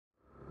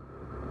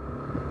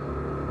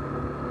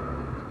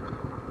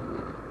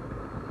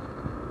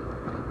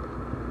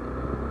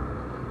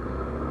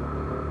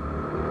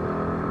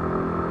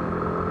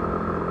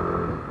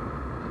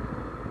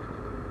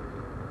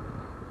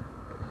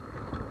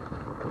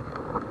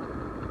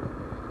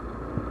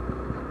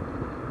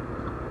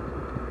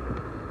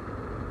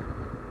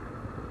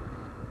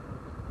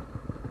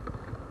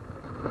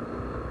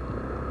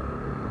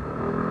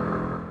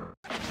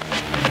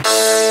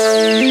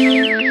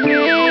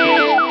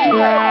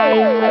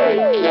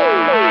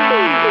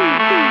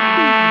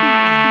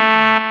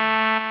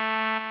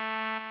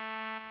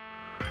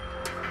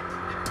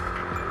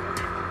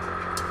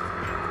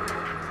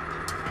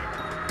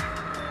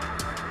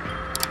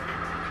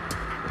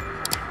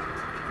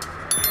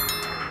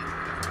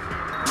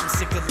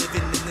sick of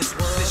living in this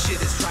world. This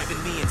shit is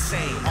driving me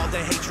insane. All the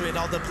hatred,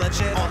 all the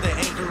bloodshed, all the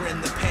anger and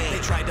the pain.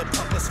 They try to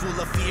pump us full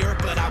of fear,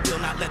 but I will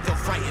not let them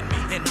frighten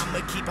me. And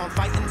I'ma keep on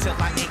fighting till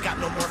I ain't got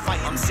no more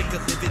fighting. I'm sick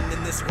of living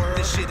in this world.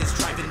 This shit is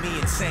driving me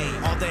insane.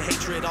 All the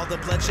hatred, all the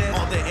bloodshed,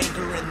 all the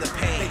anger and the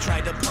pain. They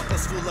try to pump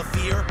us full of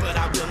fear, but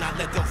I will not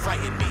let them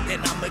frighten me.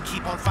 And I'ma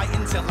keep on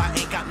fighting till I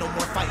ain't got no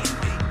more fighting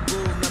me.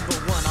 Rule number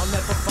one, I'll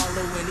never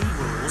follow any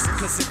rules.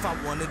 Cause if I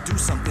wanna do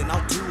something,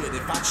 I'll do it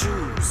if I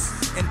choose.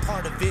 And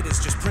part of it is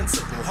just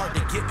principle. Hard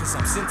to get cause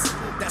I'm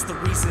sensible. That's the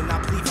reason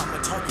I believe I'm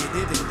a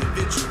targeted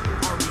individual.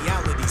 Our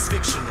reality's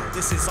fictional,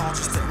 this is all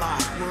just a lie.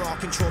 We're all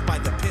controlled by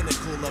the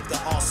pinnacle of the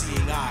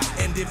all-seeing eye.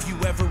 And if you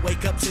ever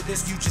wake up to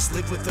this, you just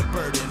live with a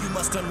burden. You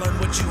must unlearn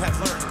what you have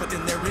learned, but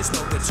then there is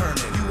no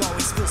returning. You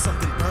always feel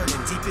something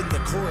burning deep in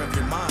the core of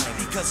your mind.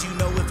 Because you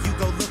know if you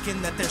go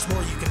looking that there's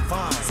more you can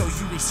find. So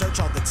you research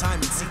all the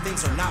time and see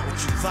things are not what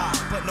you thought.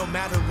 But no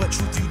matter what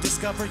truth you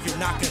discover, you're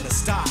not gonna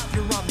stop.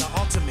 You're on the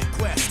ultimate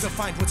quest to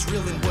find what's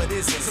real and what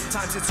isn't.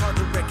 Sometimes it's hard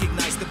to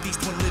recognize the beast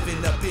when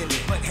living up in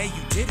it. But hey,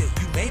 you did it,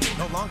 you made it.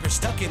 No longer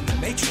stuck in the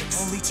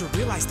matrix, only to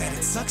realize that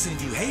it sucks and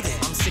you hate it.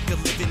 I'm sick of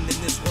living in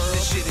this world.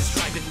 This shit is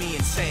driving me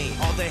insane.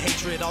 All the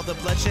hatred, all the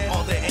bloodshed,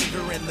 all the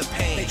anger and the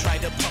pain. They try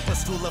to pump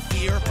us full of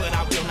fear, but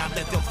I will not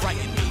let them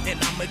frighten me. And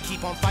I'ma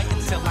keep on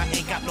fighting till I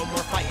ain't got no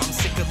more fight. I'm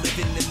sick of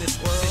living in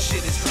this world. This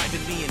shit is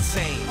driving me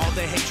insane. All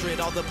the hatred,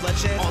 all the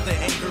bloodshed, all the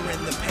anger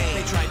and the pain.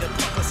 They try to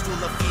pump us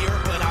full of fear,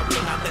 but I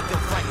will not let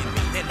them frighten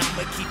me. And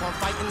I'ma keep on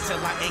fighting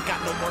till I ain't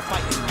got no more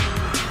fighting me.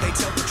 They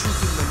tell the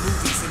truth in the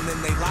movies and then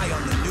they lie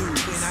on the news.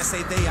 When I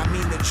say they, I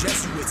mean the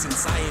Jesuits and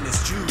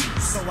Zionist Jews.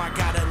 So I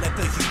gotta let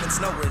the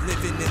humans know we're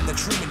living in the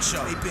Truman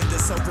Show. They bend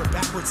us over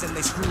backwards and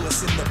they screw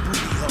us in the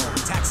booty hole.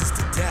 Tax us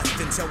to death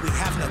until we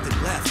have nothing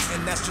left.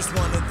 And that's just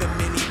one of the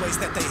many ways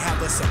that they have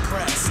us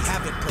oppressed. We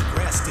haven't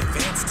progressed,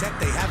 advanced tech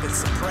they haven't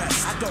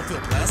suppressed. I don't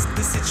feel blessed,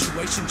 this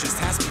situation just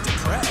has me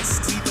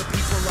depressed. We the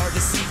people are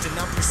deceived and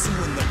I'm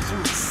pursuing the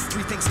proof.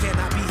 Three things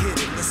cannot be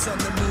hidden, the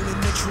sun, the moon, and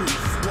the truth.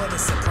 What a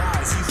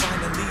surprise, you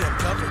finally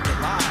uncovered the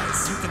lies.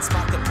 You can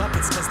spot the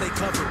puppets cause they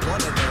covered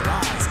one of their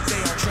eyes.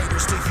 They are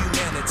traitors to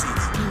humanity,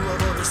 New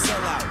World Order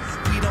sellout.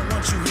 We don't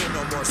want you here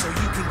no more so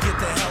you can get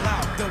the hell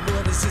out. The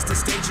world is just a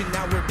stage and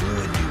now we're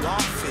booing you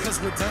off it. Cause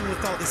we're done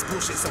with all this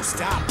bullshit so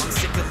stop. I'm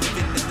sick of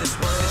living in this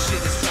world. This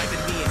shit is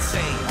driving me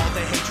insane. All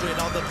the hatred,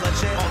 all the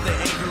bloodshed, all the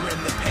anger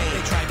and the pain.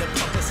 They try to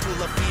pump us full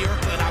of fear,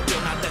 but I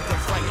will not let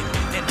them frighten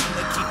me. And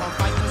I'ma keep on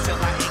fighting till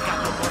I ain't got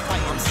no more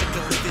fight. I'm sick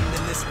of living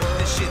in this world.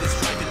 This shit is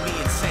driving me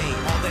insane.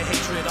 All the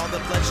hatred, all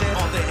the bloodshed,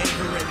 all the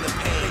anger and the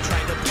pain. They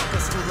try to pump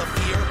us full of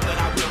fear, but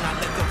I will not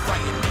let them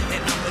frighten me.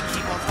 And I'ma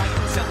keep on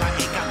fighting till I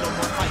ain't got no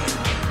more fighting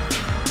me.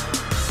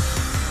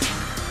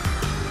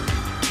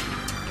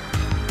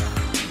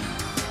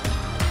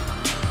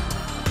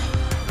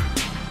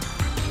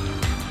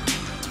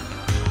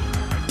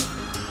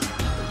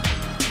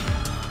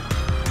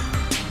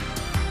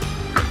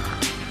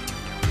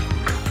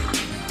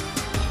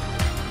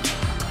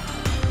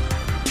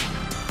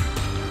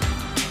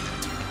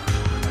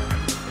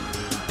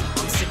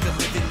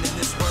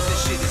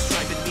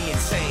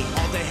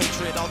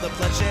 All the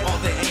bloodshed, all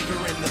the anger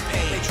and the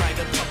pain. They try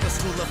to pump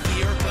us full of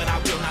fear, but I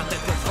will not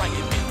let them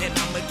frighten me. And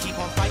I'ma keep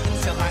on fighting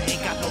till I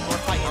ain't got no more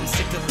fight. I'm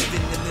sick of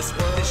living in this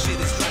world. This shit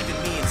is driving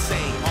me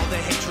insane. All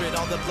the hatred,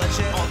 all the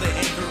bloodshed, all the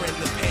anger and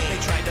the pain. They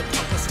try to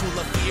pump us full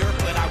of fear,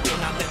 but I will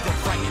not let them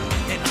frighten me.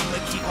 And I'ma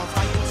keep on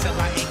fighting till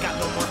I ain't got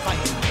no more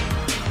fighting me.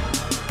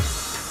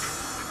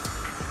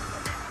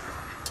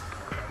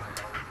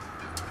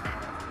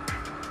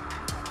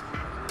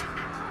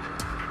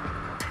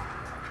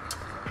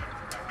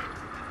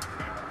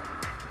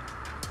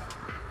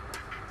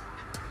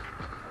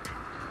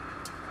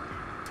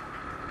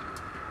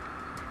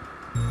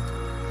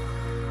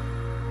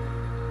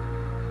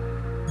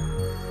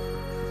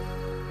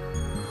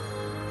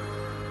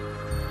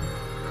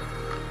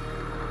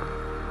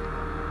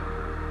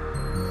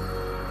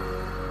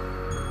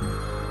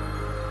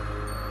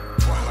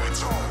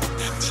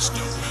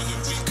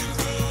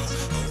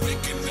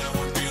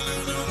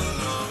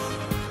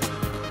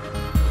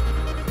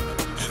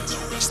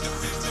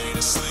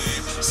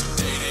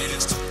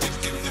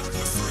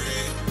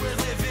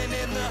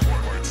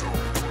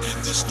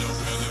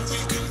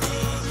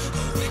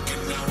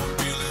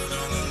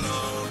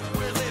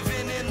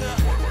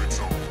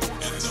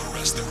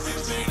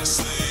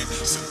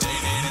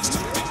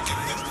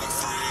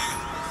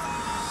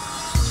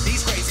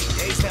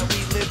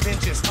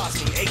 Just cause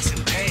me aches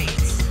and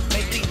pains.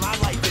 Lately my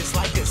life is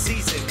like a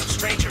season of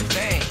Stranger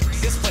Things.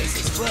 This place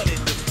is flooded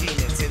with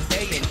demons and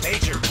they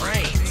invade your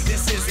brains.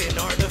 This is an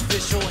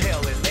artificial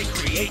hell and they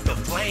create the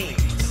flames.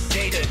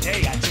 Day to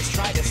day I just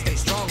try to stay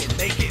strong and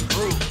make it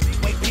through.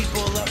 Wake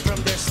people up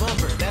from their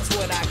slumber, that's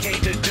what I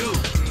came to do.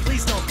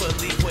 Please don't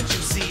believe what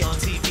you see on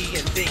TV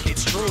and think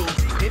it's true.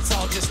 It's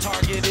all just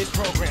targeted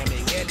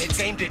programming and it's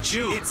aimed at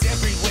you. It's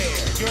everywhere,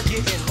 you're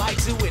getting lied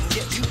to and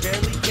yet you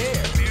barely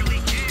care.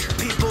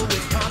 People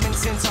with common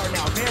sense are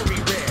now very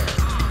rare.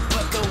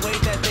 But the way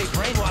that they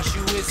brainwash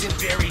you isn't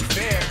very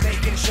fair. They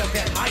can shove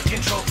that mind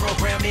control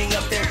programming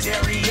up their derriere.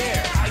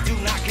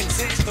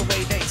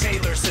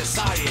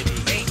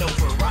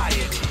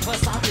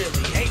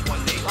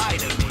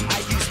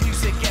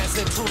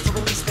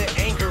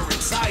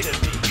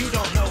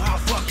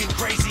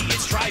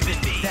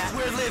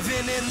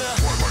 living in the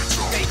Twilight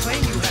Zone. They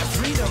claim you have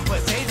freedom,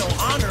 but they don't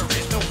honor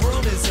it. The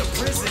world is a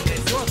prison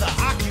and you're the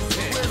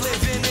occupant. We're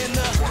living in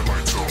the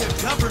Twilight Zone. The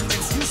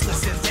government's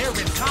useless and they're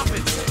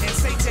incompetent, and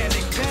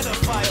satanic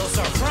pedophiles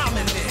are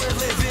prominent. We're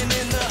living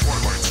in the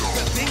Twilight Zone.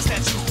 The things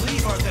that you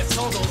believe are the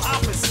total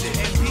opposite,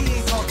 and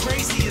being called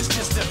crazy is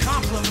just a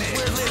compliment.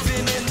 We're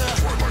living in the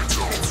Twilight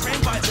Zone. It's ran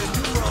by the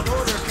New World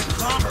Order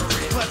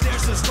conglomerate, but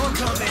there's a storm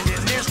coming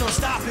and there's no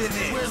stopping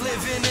it. We're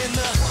living in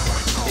the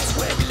Twilight Zone. It's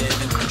where we live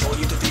and control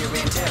you through fear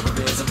and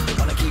terrorism. They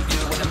wanna keep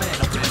you in a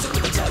mental prison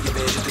with the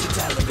television, through the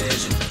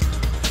television.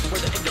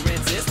 Where the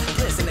ignorance is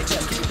bliss and they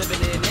just keep you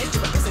living in it.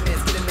 Your prison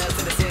is getting us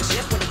in a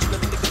citizenship. What did you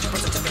really think that your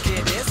birth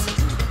certificate is?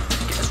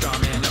 Get a straw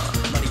man on.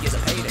 Money is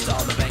a paid, it's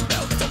all the bank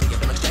note. It's only a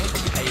bill exchange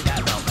when you pay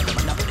that loan. Like a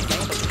monopoly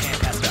game, but you can't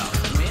pass go.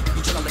 You win,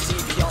 you turn on the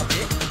TV, all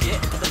bit, you get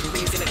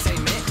politically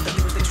entertainment. The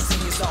news that you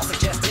see is all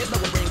suggested.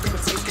 Lowering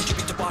frequencies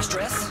contribute to our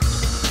stress.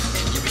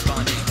 And you're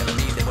responding, telling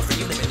me that we're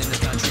free living in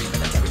this country.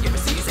 Military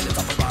overseas and it's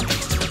all for our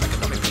peace. Just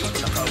economic peace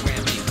in a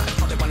program B.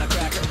 How they want a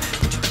cracker.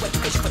 Put you to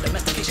education for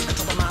domestication,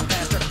 control the mind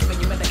faster. Giving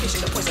you medication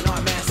to poison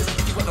our masses.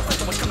 If you ever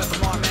question what's coming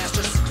from our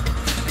masters,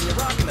 and you're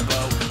rocking the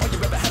boat, or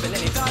you're ever having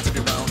any thoughts of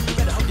your own, you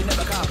better hope you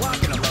never caught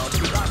walking alone. To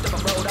be rocked up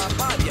a road off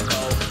by the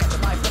goal. Got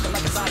your life looking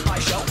like a sci-fi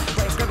show.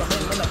 Brain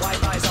scribbling when the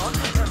Wi-Fi's on.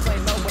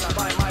 Airplane mode when I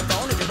buy my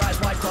phone. If your eyes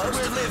wide closed.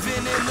 We're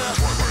living in the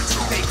Twilight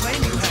Zone. They claim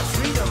you have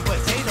freedom, but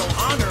they don't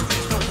honor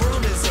it. The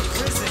world is a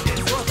prison and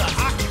you're the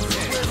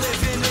occupant. We're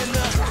living in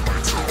the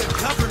Twilight Zone. The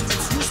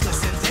government's useless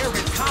and they're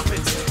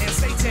incompetent, and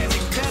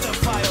satanic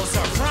pedophiles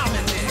are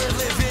prominent. We're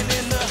living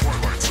in the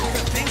Twilight Zone.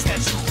 The things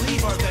that you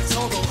believe are the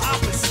total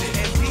opposite,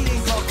 and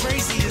being called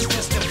crazy is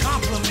just a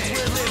compliment.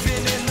 We're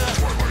living in the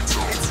Twilight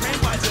Zone. It's ran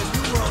by the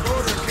New World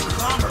Order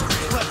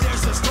conglomerate, but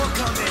there's a storm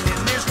coming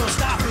and there's no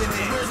stopping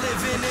it. We're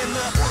living in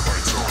the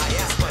Twilight Zone. I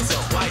ask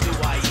myself, why do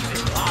I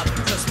even bother?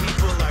 Cause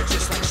people are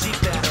just like sheep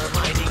that are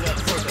lining up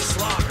for the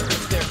slaughter.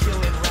 If they're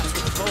killing rats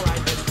with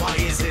fluoride, then why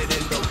is it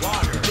in the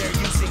water? They're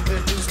using the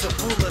news to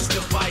fool us,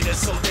 divide us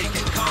so they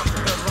can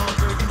conquer. The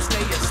longer you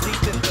stay asleep,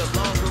 then the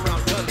longer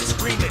I'm gonna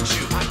scream at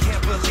you. I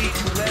can't believe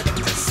you let them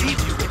deceive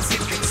you, it's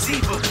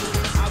inconceivable.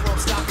 I won't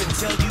stop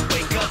until you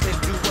wake up and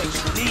do what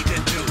you need to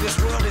do. This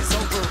world is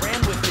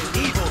overran with an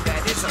evil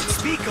that is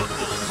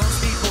unspeakable. Most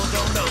people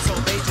don't know, so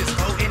they just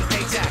vote and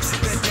pay taxes.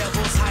 The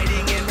devil's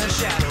hiding in the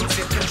shadows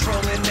and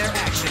controlling their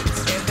actions,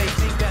 and they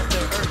think that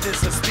the earth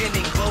is a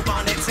spinning globe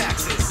on its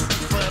axis.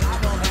 But I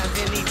don't have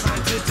any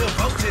time to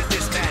devote to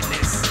this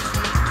madness.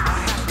 I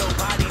have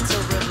nobody to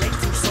relate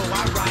to, so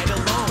I ride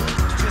alone.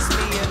 Just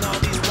me and all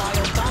these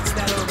wild thoughts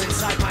that are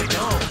inside my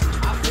dome.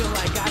 I feel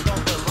like I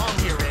don't belong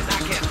here and I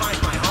can't find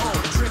my home.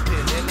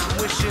 Tripping and I'm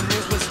wishing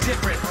it was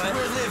different, but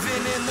we're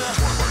living in the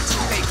Twilight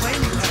Zone. They claim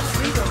you have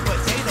freedom, but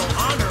they don't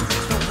honor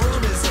it. The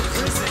world is a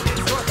prison and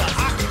you're the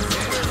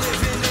occupant. We're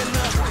living in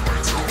the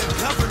Twilight Zone. The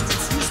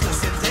government's useless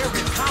and they're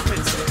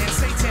incompetent, and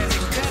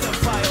satanic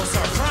pedophiles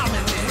are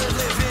prominent. We're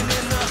living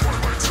in the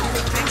Twilight Zone.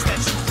 The things that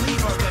you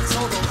believe are the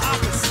total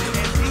opposite,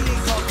 and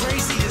being called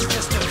crazy is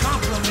just a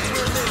compliment.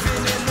 We're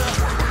living in the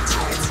Twilight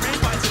Zone. It's ran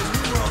by the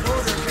New World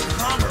Order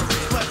conglomerate,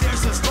 but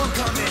there's a storm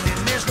coming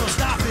and there's no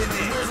stopping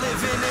it. We're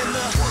living in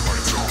the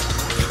Twilight Zone.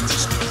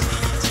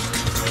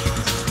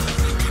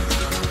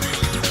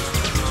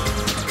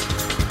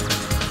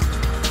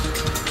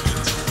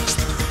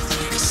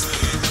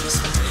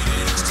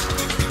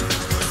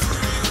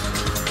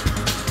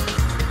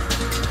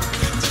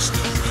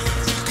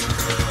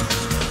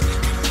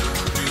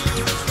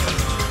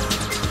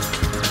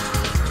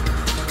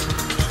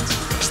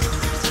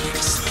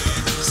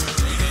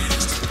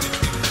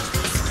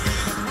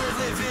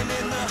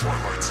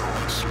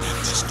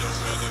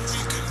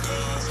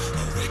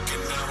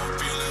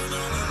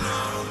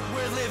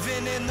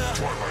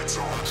 Twilight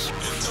Zone.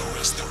 And the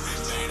rest that we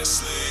made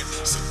asleep,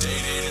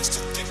 sedated and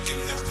still thinking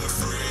that we're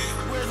free.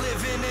 We're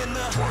living in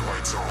the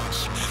Twilight Zone.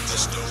 And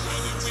there's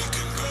nowhere that we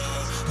can go.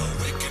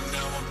 Awakened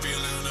now, I'm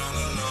feeling all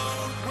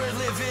alone. We're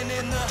living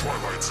in the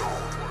Twilight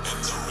Zone. And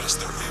the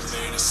rest that we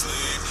made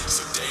asleep,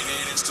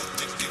 sedated and still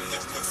thinking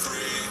that we're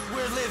free.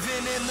 We're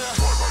living in the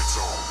Twilight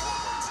Zone.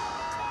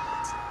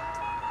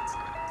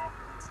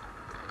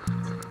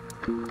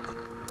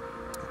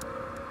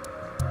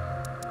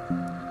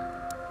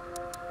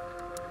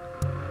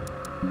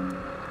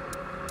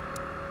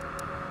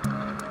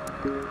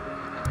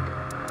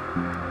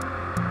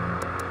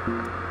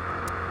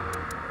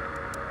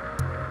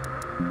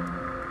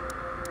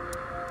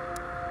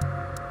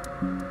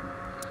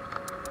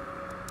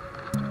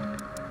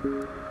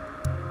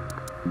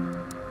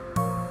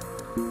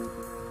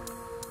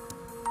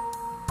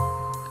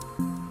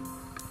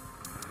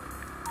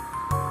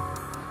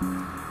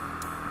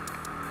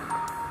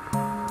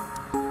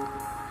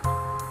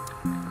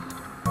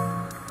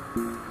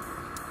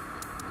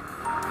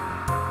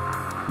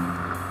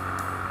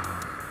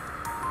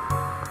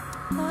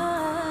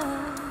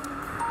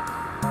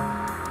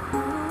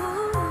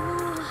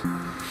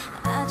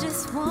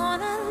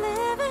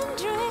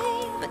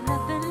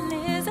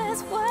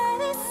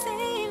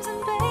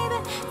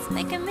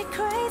 Making me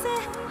crazy.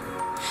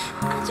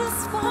 I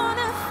just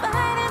wanna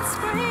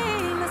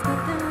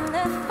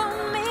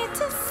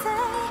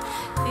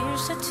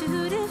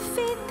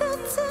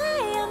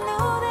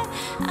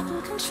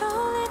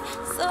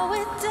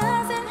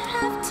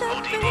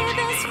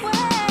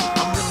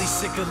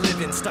sick of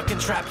living, stuck and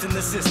trapped in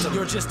the system.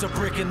 You're just a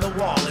brick in the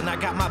wall, and I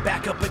got my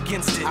back up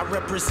against it. I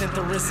represent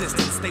the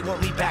resistance, they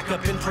want me back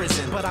up in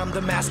prison. But I'm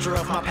the master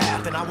of my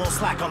path, and I won't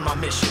slack on my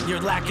mission.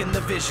 You're lacking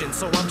the vision,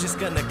 so I'm just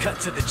gonna cut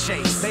to the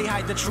chase. They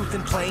hide the truth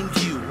in plain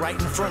view, right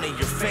in front of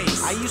your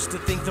face. I used to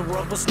think the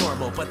world was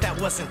normal, but that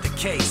wasn't the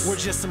case. We're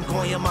just some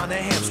goyim on a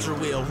hamster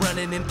wheel,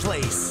 running in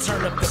place.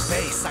 Turn up the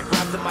bass, I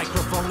grab the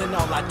microphone, and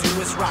all I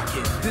do is rock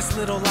it. This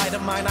little light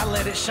of mine, I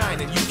let it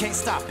shine, and you can't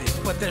stop it.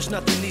 But there's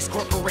nothing these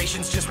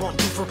corporations just won't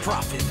do for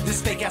profit.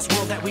 This fake-ass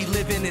world that we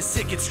live in is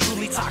sick, it's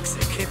truly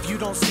toxic. If you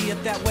don't see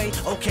it that way,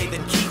 okay,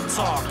 then keep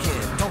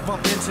talking. Don't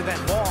bump into that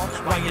wall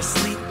while you're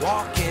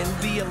sleepwalking.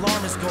 The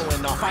alarm is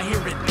going off, I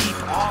hear it beep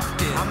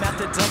often. I'm at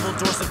the double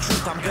doors of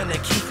truth, I'm gonna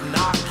keep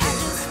knocking. I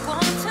just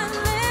want to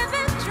live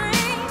and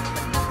dream,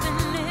 but nothing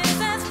is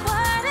as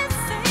what it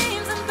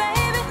seems. And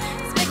baby,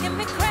 it's making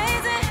me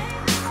crazy.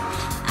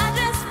 I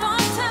just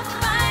want to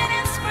fight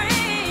and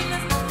scream.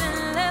 There's nothing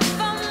left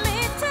for me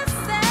to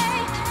say.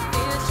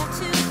 Feel try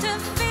to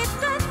defeat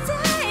the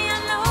day. I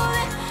know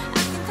that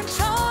I can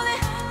control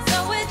it, so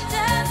it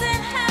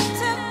doesn't have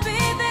to be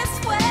this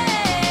way.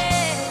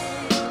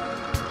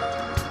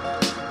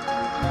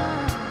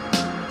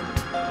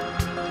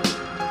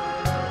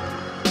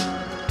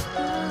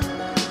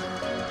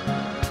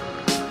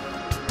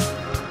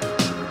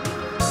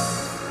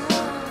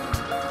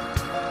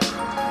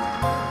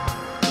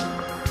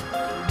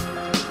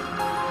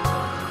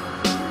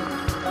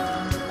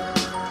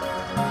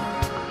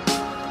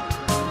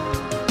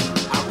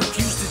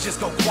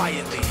 Go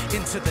quietly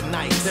into the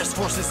night. There's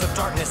forces of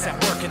darkness at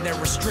work and they're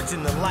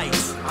restricting the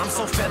lights. I'm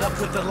so fed up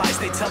with the lies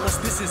they tell us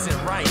this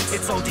isn't right.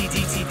 It's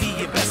ODD TV,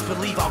 you best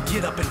believe I'll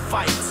get up and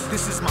fight.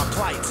 This is my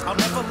plight, I'll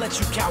never let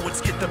you cowards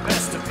get the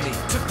best of me.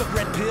 Took the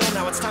red pill,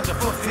 now it's time to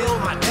fulfill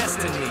my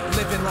destiny.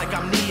 Living like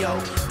I'm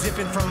Neo,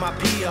 dipping from my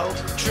P.O.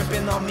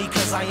 Tripping on me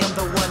cause I am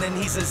the one and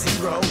he's a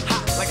zero.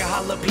 Hot like a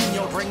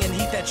jalapeno, bringing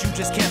heat that you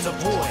just can't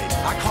avoid.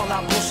 I call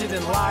out bullshit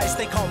and lies,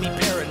 they call me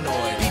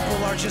paranoid.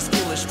 People are just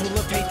foolish, full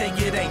of hate, they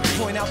get angry.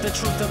 Point out the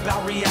truth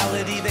about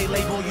reality, they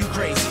label you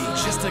crazy.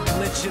 Just a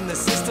glitch in the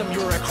system,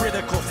 you're a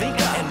critical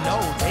thinker. And no,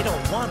 they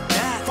don't want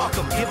that. Fuck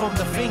them, give them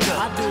the finger.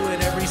 I do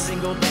it every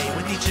single day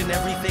with each and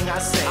everything I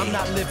say. I'm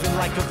not living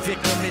like a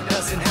victim, it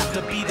doesn't have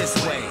to be this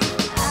way.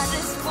 I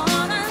just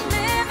wanna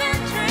live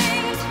and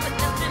dream, but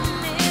nothing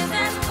is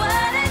as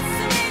what it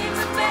seems.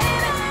 And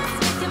baby, it's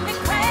making me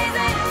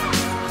crazy.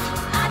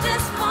 I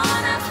just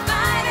wanna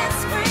fight and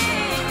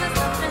scream. There's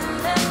nothing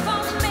left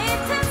for me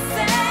to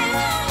say.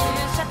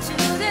 Here's try to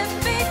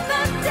defeat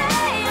the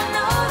day. I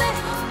know that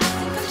I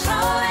can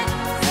control it,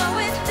 so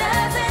it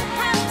doesn't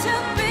have to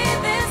be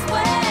this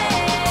way.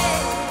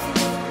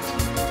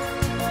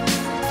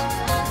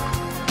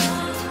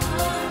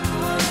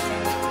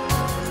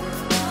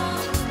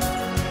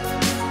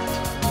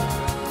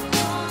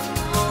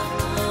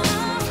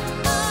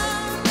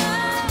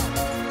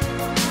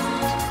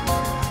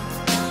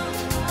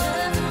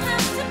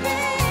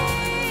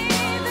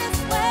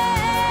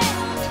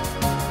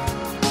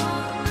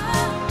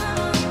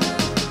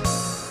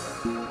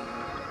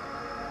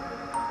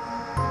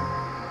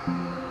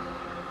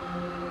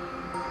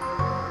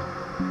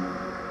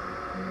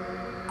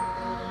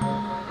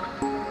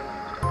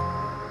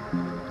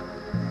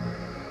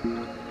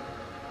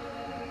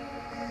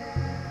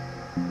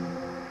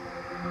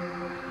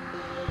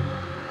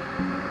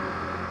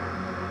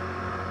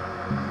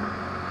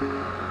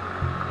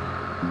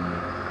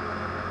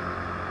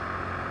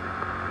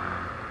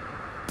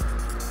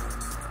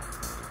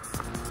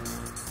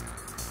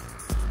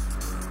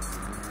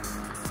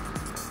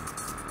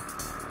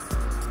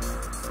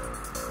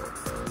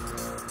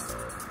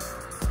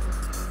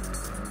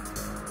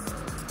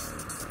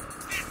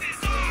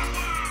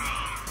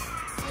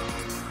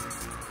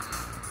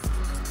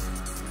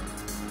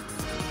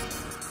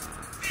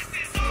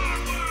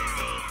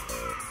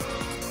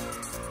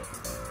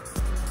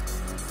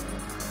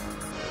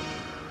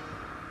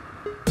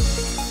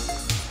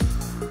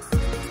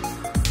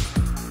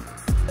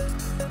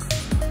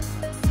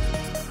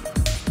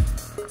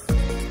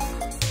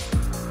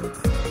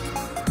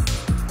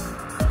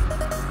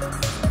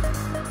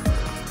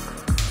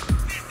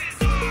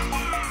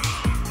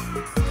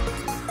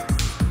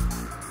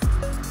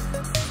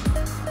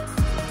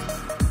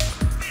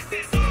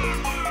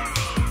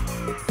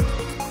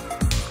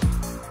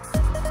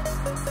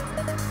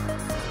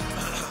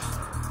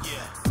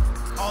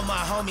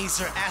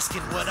 Homies are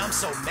asking what I'm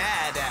so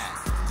mad at.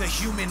 The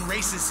human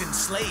race is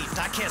enslaved,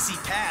 I can't see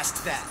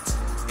past that.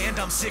 And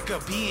I'm sick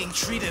of being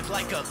treated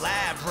like a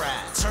lab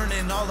rat,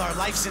 turning all our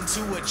lives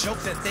into a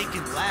joke that they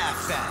can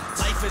laugh at.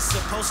 Life is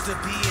supposed to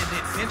be an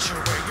adventure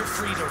where you're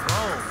free to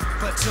roam,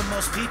 but to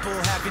most people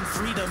having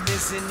freedom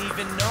isn't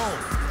even known.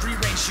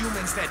 Free-range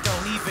humans that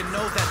don't even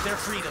know that their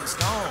freedom's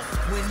gone.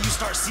 When you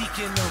start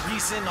seeking a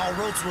reason, all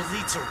roads will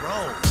lead to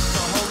Rome.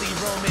 The Holy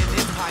Roman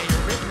Empire,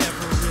 it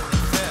never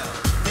really fell.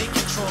 They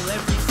control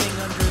everything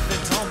under the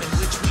dome in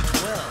which we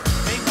dwell.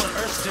 They want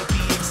Earth to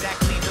be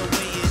exactly the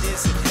way it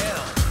is in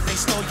hell. They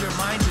stole your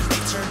mind and they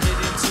turned it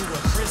into a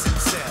prison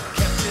cell.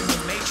 Kept in the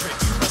matrix,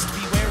 you must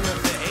be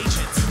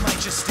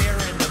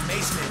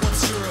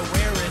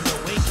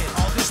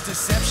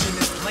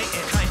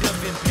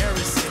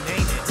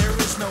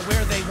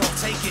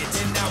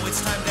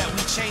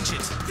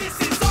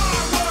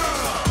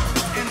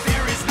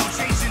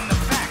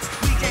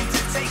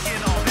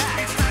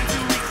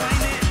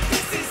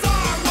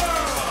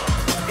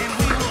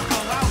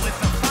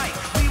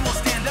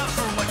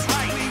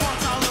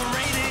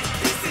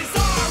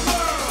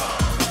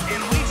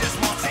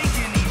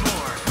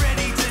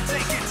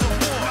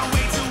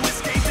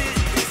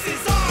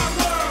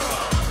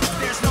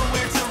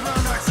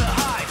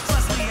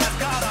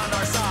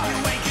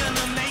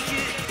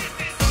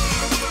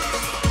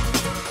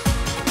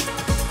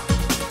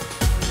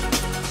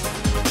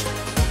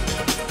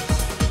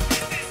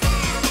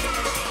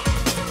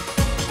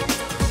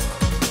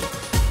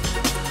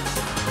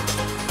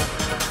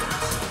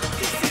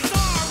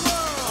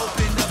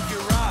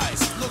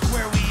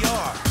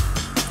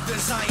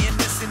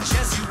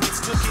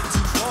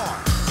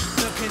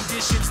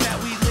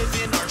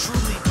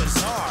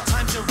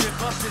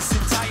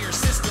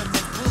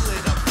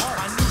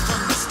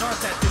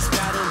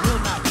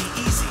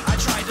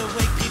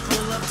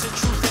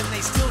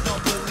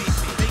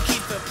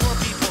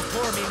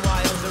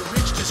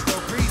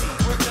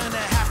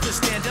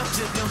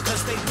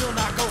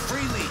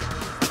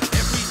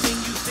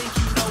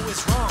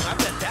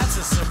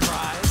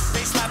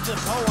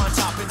slapped a bow on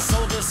top and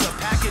sold us a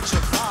package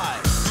of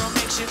lies. From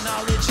ancient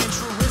knowledge and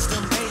true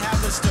wisdom, they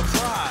have us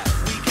deprived.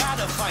 We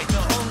gotta fight,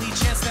 the only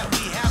chance that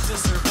we have to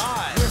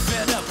survive. We're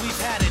fed up,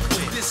 we've had it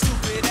with this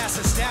stupid ass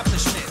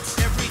establishment.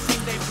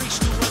 Everything they preach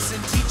to us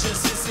and teach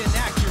us is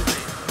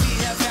inaccurate. We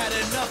have had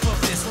enough of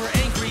this, we're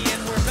angry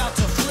and we're about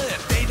to flip.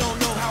 They don't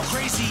know how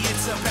crazy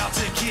it's about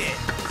to get.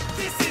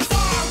 This is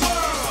our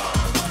world,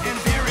 and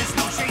there is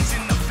no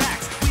changing the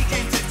facts. We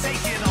came to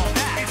take it all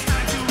back. It's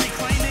time to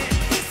reclaim it.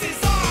 This is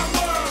our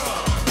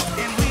world,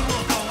 and we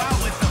will go out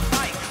with a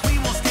fight. We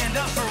will stand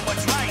up for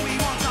what's right. We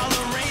won't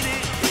tolerate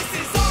it. This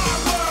is our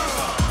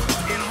world,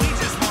 and we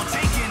just won't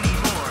take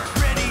anymore.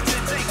 Ready to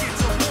take it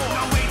to war.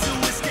 No way to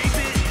escape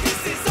it.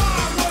 This is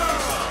our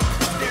world.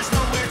 There's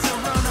nowhere to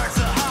run or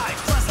to hide.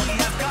 Plus we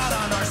have God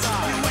on our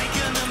side. You ain't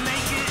gonna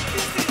make it.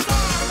 This is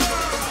our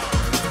world.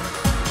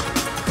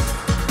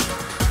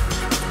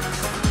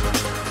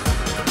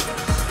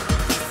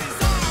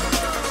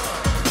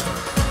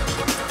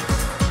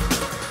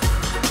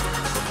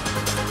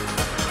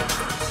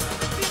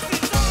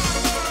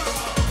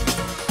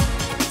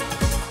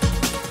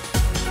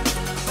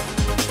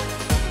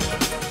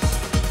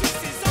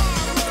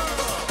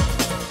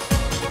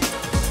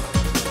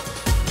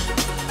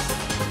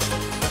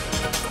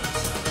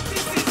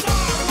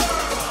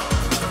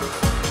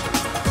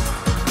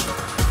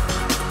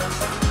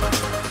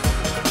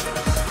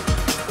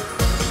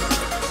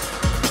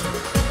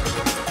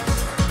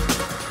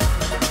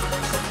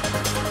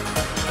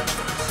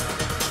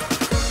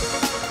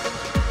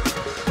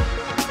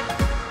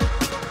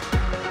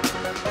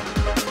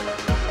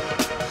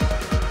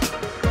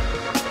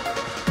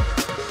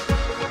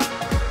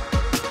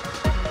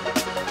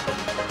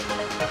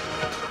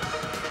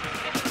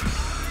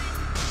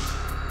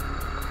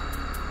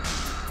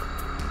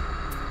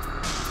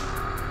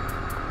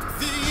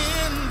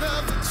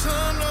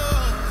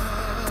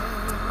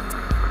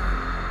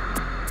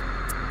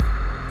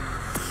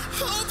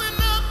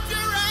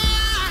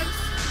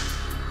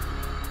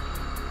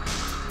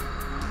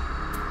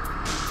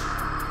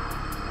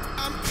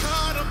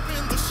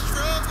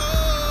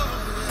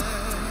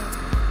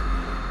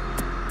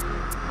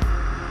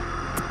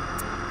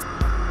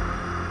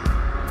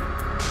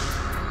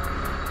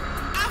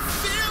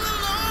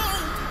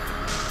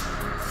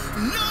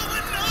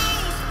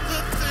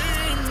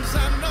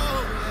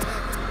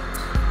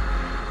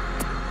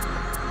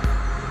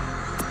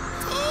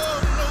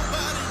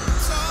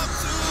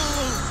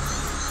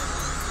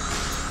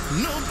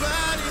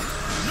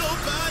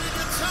 Nobody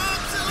to talk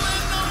to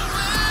and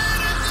nowhere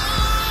to go.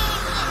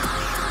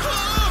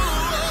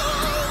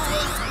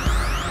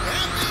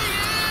 At the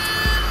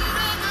end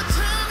of the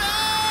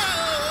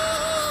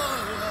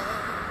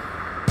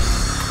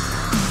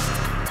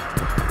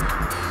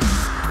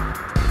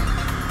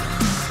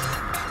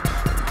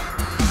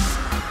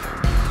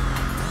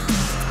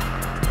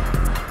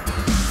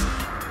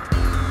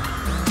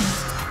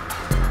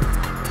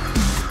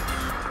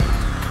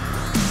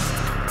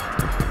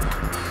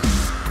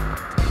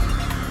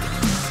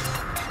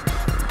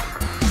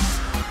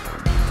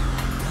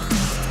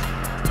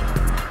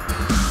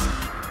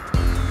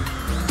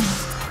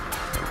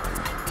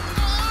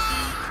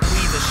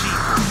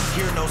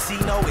See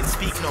no and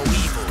speak no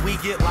evil. We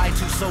get lied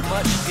to so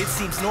much, it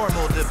seems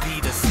normal to be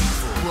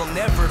deceitful. We'll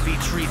never be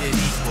treated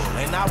equal,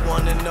 and I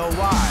wanna know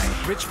why.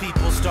 Rich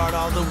people start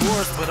all the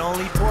wars, but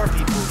only poor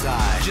people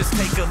die. Just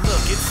take a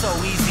look, it's so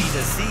easy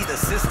to see the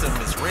system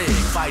is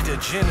rigged by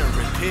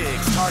degenerate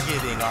pigs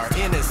targeting our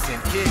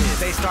innocent kids.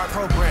 They start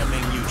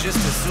programming you just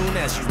as soon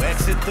as you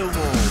exit the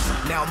womb.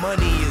 Now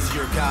money is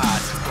your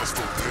god. You must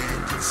obey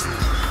and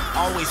consume.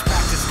 Always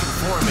practice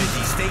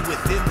conformity, stay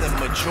within the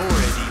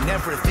majority.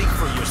 Never think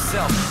for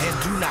yourself and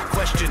do not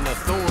question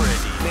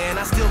authority. Man,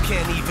 I still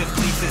can't even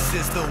believe this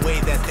is the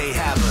way that they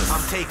have us.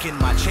 I'm taking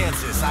my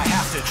chances, I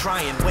have to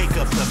try and wake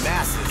up the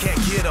masses.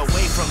 Can't get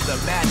away from the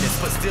madness,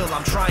 but still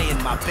I'm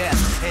trying my best.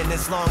 And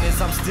as long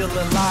as I'm still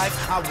alive,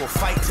 I will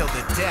fight till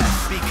the death.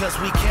 Because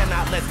we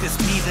cannot let this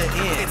be the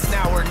end. It's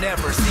now or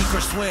never, sink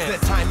or swim. The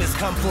time has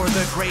come for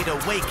the great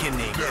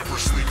awakening. never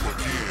sleep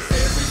again.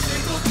 Every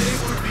single day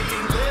we're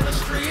being led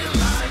astray and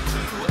lied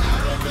to. I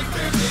don't think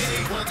there's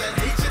anyone that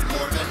hates it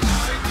more than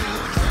I do.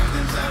 Trapped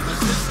inside the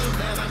system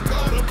and I'm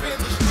caught up in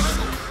the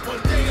struggle.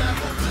 One day I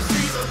hope to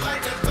see the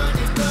light at the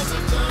end of the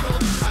tunnel.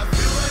 I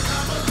feel like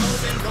I'm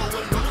alone and no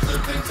one knows the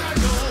things I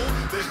know.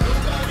 There's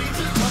nobody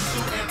to talk to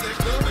and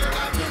there's nowhere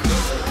I can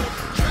go.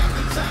 Trapped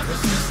inside the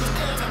system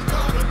and I'm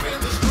caught up in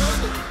the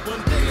struggle.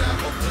 One day I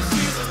hope to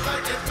see the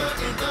light at the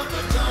end of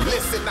the tunnel.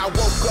 Listen, I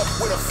woke up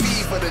with a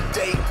fever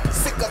today.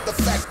 Sick of the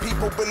fact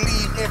people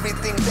believe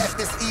everything that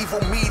this evil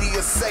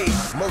media say.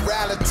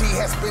 Morality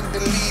has been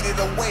deleted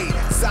away.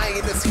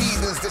 Zionist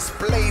heathens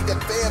display that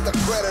they're the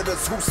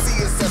predators who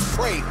see us as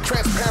prey.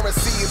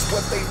 Transparency is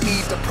what they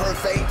need to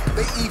pervade.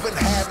 They even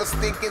have us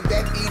thinking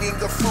that eating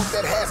a fruit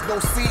that has no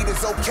seed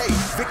is okay.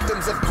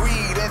 Victims of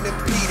greed and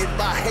impeded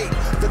by hate.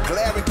 The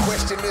glaring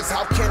question is,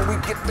 how can we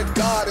get to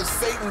God if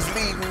Satan's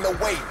leading the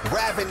way?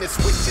 Ravenous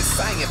witches,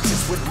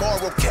 scientists with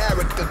moral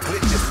character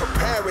glitches. snitches,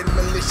 preparing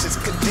malicious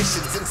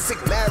conditions and sick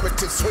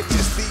narrative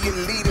switches. The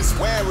elite is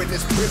wearing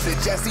his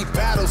privilege as he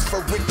battles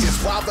for riches,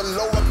 while the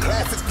lower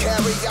classes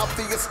carry out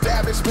the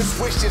establishment's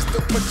wishes.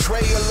 The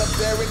betrayal of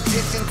their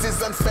intentions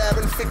is unfair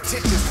and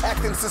fictitious,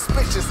 acting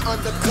suspicious.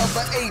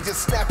 Undercover agents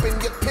snapping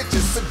your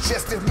pictures,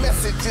 suggestive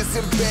messages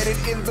embedded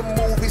in the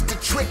movies to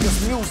trick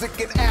us. Music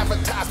and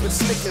advertisement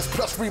slickness,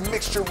 plus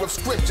remixture of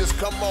scriptures.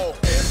 Come on.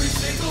 Every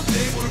single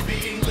day we're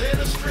being led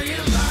astray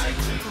and lied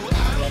to.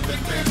 I don't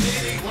think there's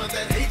anyone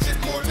that hates it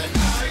more than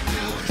I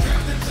do.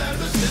 Trapped inside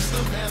the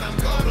system and I'm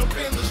caught up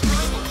in the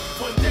struggle.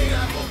 One day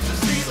I hope to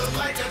see the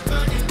light at the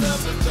end of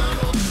the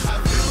tunnel. I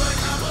feel like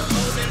I'm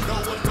alone and no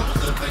one knows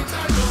the things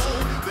I know.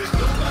 There's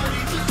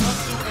nobody to talk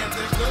to and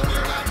there's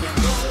nowhere I can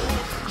go.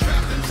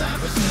 Trapped inside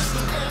the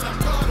system and I'm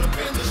caught up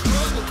in the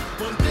struggle.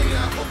 One day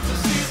I hope to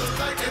see the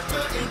light at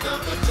the end of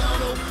the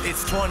tunnel.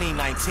 It's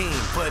 2019,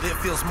 but it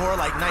feels more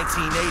like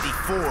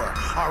 1984.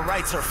 Our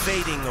rights are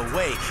fading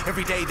away.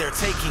 Every day they're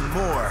taking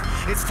more.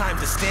 It's time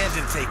to stand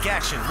and take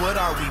action. What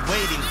are we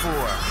waiting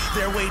for?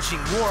 They're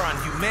waging war on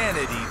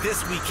humanity.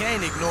 This we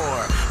can't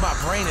ignore. My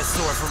brain is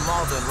sore from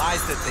all the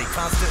lies that they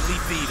constantly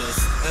feed us.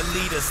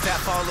 Elitists that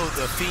follow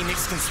the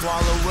phoenix can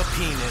swallow a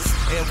penis.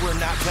 And we're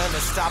not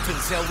gonna stop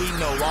until we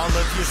know all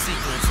of your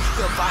secrets.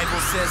 The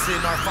Bible says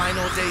in our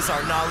final days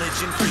our knowledge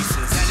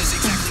increases. That is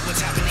exactly what's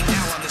happening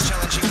now on this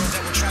challenging road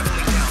that we're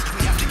traveling down.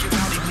 We have to get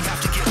rowdy, we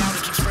have to get loud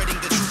and keep spreading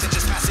the truth and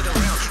just pass it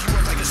around. You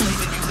work like a slave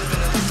and you live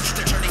in a loop.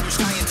 They're turning your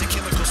sky into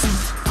chemical soup.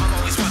 I'm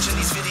always watching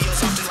these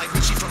videos, often like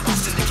Richie from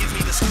Boston, to give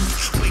me the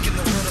scoop. Waking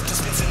the world up,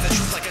 dispensing the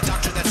truth like a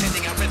doctor that's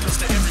handing out red pills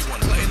to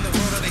everyone. What in the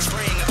world are they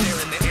spraying up there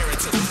in the air?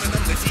 It's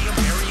aluminum, lithium,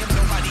 barium.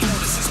 Nobody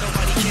notices,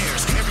 nobody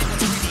cares.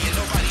 Everyone's greedy and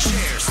nobody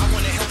shares. I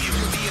wanna help you,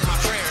 you'll be in my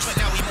prayers, but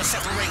now we must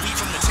separate wheat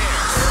from the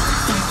tares. Every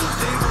single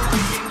day we're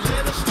being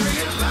led astray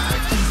and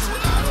lied to.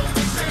 I don't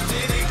think there's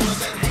anyone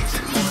that hates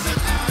it more than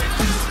I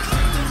do.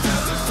 Trapped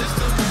inside the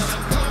system and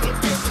I'm caught up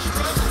in the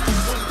struggle.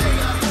 One day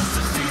I hope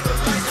to see the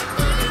light at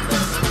the end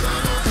of the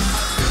tunnel.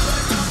 I feel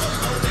like I'm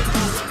alone and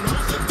no one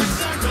knows the things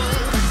I know.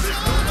 There's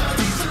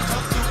nobody to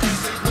talk to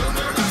and there's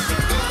nowhere I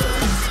can go.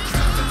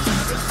 Trapped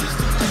inside the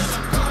system and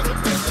I'm caught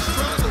up in the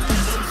struggle.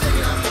 One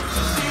day I hope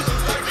to see the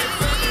light at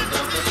the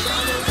end of the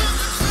tunnel.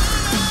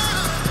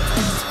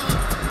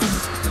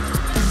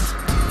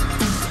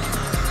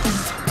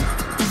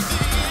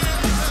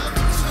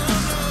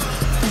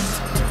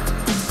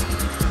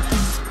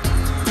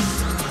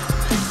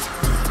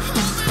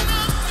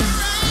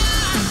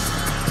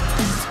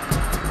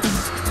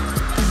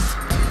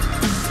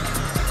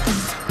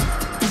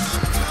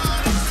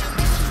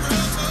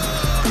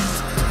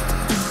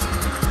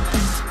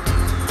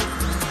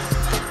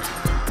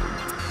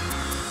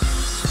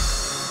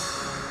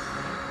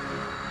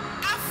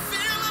 I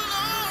feel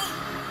alone.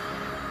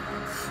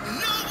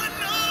 No one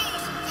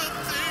knows the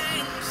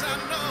things I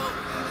know.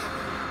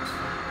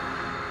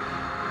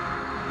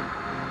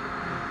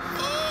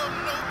 Oh,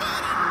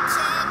 nobody to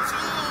talk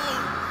to.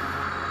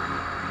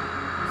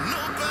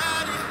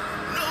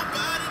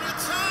 Nobody to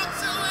talk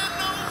to and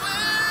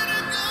nowhere to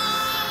go.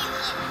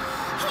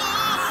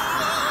 Oh,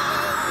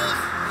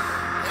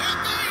 at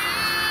the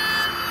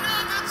end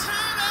of the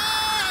tunnel.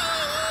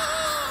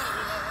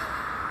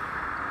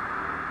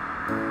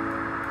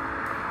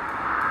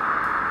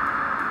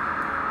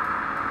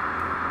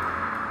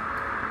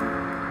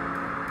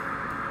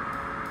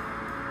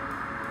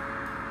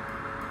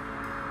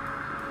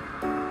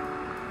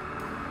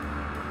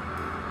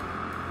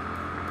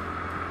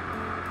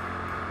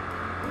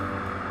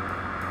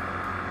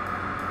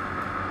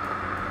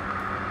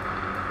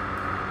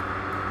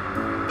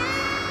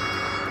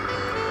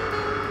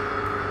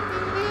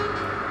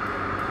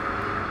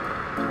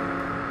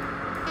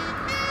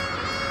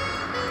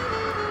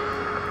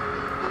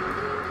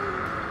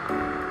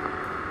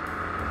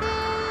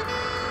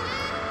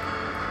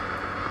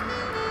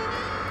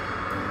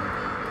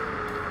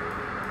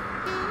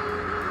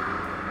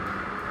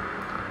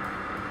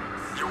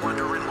 You're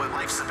wondering what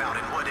life's about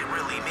and what it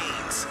really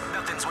means.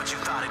 Nothing's what you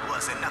thought it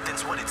was and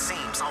nothing's what it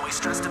seems. Always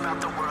stressed about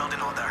the world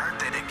and all the hurt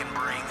that it can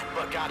bring.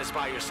 But God is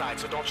by your side,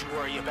 so don't you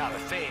worry about a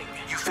thing.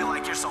 You feel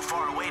like you're so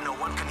far away, no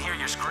one can hear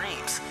your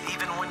screams.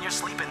 Even when you're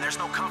sleeping, there's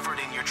no comfort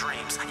in your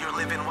dreams. You're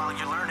living while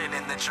you're learning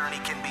and the journey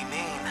can be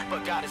mean.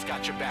 But God has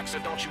got your back, so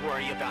don't you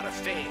worry about a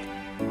thing.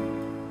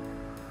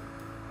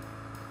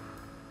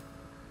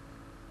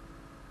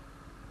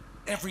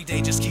 Every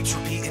day just keeps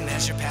repeating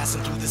as you're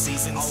passing through the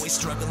seasons. Always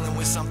struggling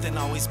with something,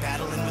 always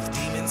battling with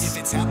demons. If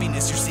it's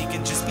happiness you're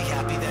seeking, just be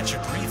happy that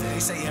you're breathing.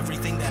 They say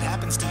everything that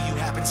happens to you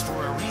happens for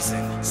a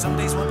reason. Some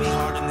days will be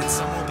hard and then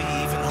some will be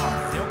even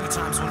harder. There'll be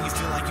times when you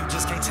feel like you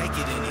just can't take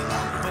it any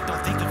longer. But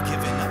don't think of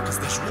giving up, cause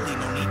there's really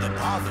no need to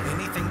bother.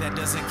 Anything that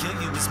doesn't kill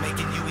you is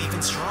making you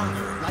even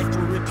stronger. Life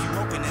will rip you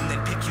open and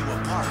then pick you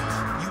apart.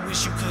 You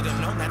wish you could have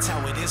known that's how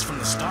it is from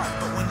the start.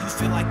 But when you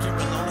feel like you're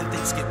alone and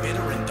things get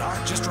bitter and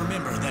dark, just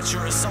remember that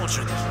you're a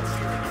soldier. There's no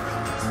fear in your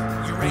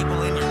heart. You're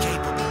able and you're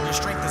capable. Your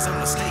strength is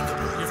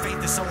unmistakable. Your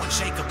faith is is so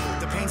unshakable.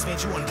 The pain's made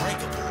you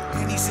unbreakable.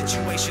 Any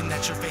situation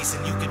that you're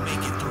facing, you can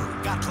make it through.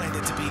 God planned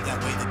it to be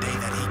that way the day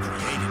that He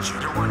created you.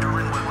 You're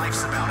wondering what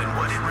life's about and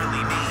what it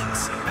really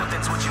means.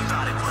 Nothing's what you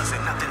thought it was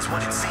and nothing's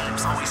what it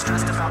seems. Always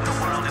stressed about the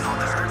world and all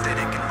the hurt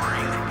that it can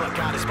bring. But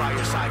God is by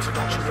your side, so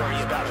don't you worry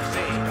about a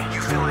thing.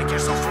 You feel like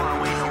you're so far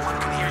away, no one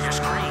can hear your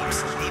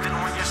screams. Even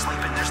when you're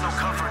sleeping, there's no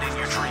comfort in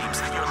your dreams.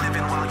 You're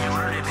living while you're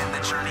learning and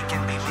the journey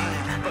can be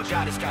mean. But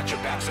God has got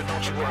your back, so don't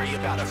you worry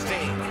about a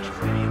thing.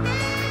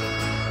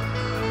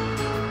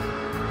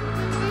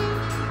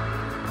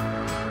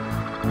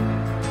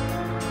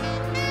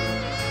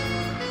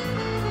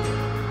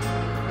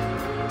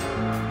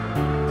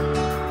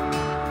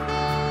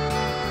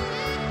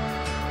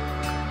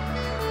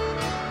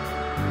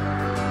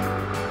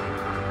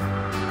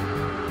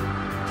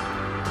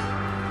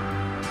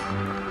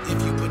 If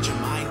you put your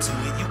mind to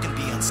it, you can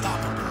be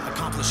unstoppable.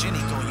 Accomplish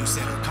any goal you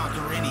set or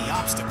conquer any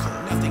obstacle.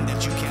 Nothing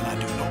that you cannot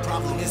do, no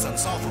problem is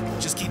unsolvable.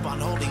 Just keep on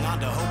holding on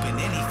to hope and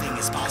anything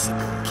is possible.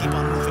 Keep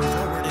on moving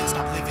forward and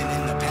stop living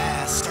in the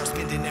past. Start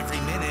spending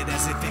every minute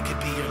as if it could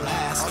be your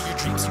last. All your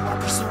dreams you are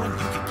pursuing,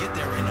 you can get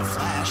there in a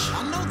flash.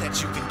 I know that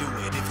you can do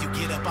it if you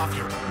get up off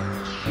your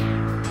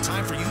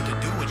time for you to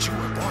do what you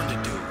were born to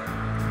do.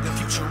 The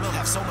future will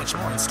have so much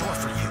more in store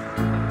for you.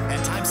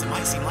 At times it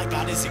might seem like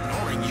God is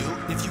ignoring you.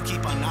 If you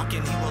keep on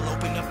knocking, He will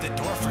open up the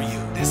door for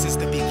you. This is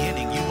the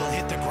beginning, you will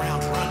hit the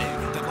ground running.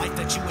 The life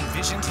that you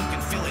envisioned, you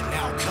can feel it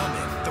now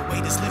coming. The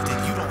weight is lifted,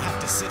 you don't have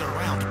to sit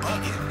around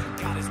bugging.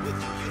 God is with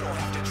you, you don't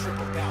have to trip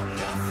about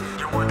nothing.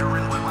 You're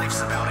wondering what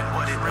life's about and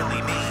what it really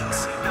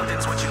means.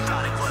 Nothing's what you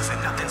thought it was and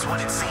nothing's what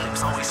it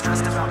seems. Always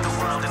stressed about the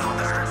world and all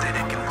the hurt that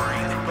it can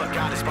bring. But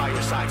God is by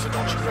your side, so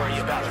don't you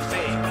worry about a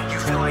thing. You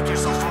feel like you're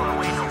so far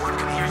away, no one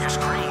can hear your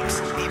screams.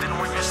 Even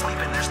when you're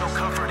sleeping, there's no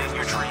comfort in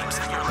your dreams.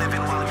 You're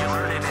living while you're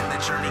learning and the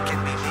journey can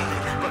be mean.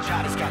 But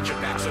God has got your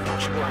back, so don't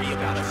you worry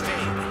about a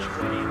thing.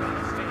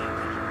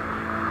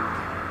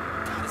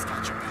 God has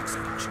got your back, so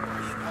don't you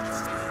worry about a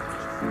thing.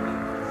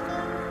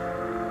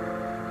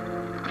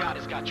 God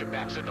has got your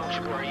back, so don't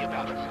you worry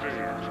about a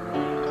thing.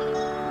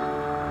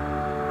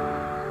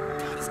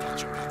 God has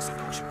got your back, so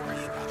don't you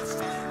worry about a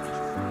thing.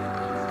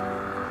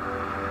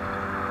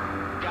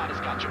 God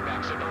has got your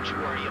back, so don't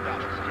you worry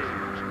about a thing.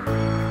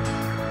 God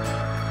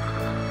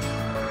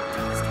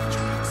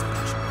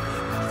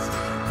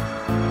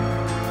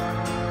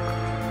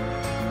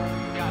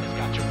has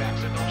got your back,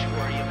 so don't you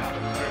worry about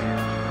it.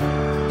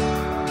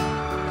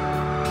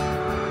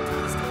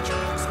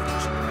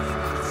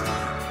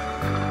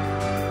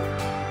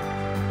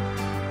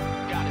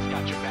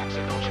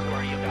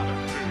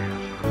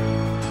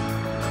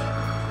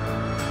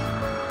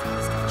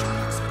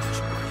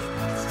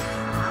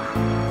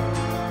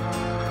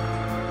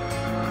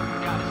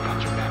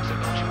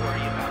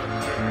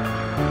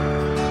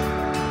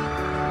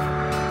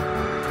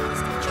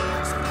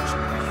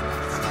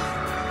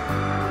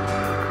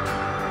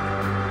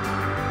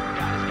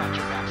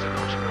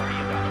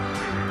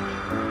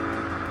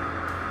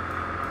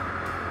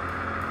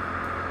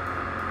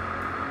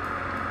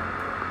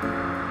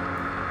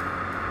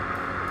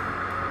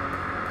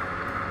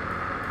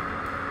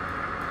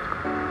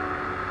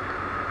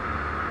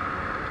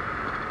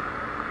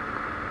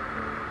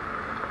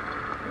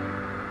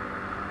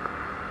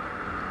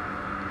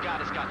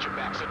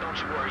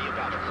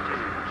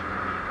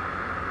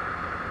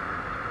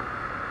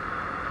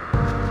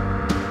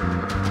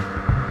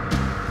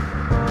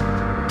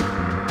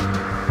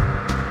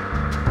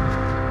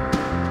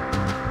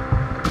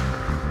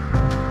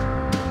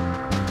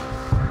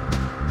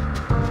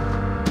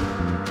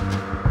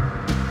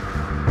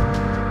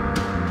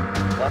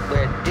 What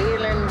we're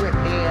dealing with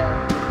here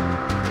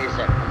is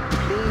a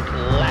complete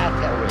lack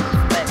of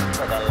respect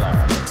for the law.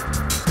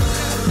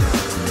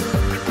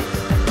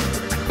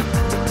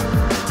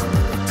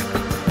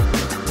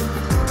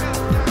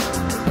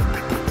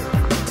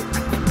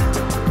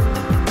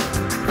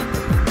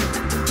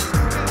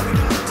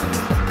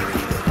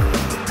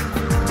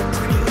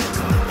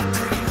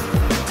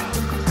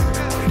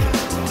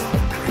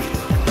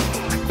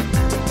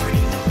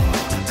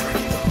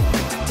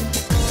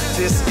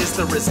 This is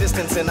the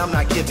resistance and I'm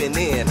not giving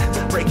in.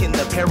 Breaking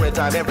the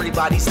paradigm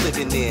everybody's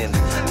living in.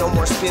 No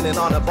more spinning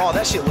on a ball,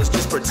 that shit was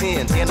just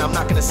pretend. And I'm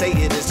not gonna say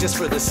it is just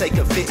for the sake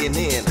of fitting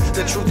in.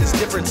 The truth is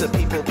different to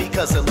people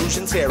because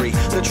illusions vary.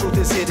 The truth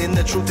is hidden,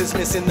 the truth is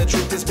missing, the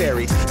truth is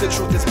buried. The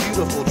truth is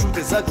beautiful, truth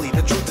is ugly,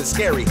 the truth is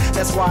scary.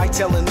 That's why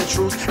telling the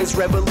truth is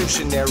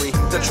revolutionary.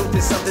 The truth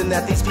is something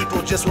that these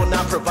people just will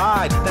not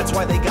provide. That's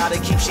why they gotta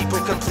keep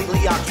sheeple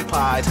completely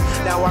occupied.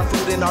 Now our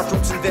food and our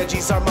fruits and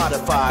veggies are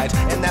modified.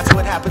 And that's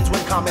what happens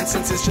when common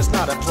sense is just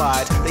not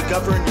applied. They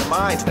govern your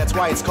mind, that's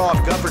why it's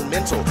called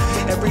governmental.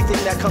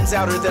 Everything that comes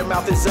out of their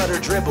mouth is utter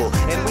dribble.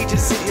 And we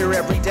just sit here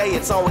every day,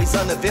 it's always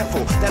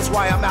uneventful. That's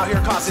why I'm out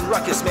here causing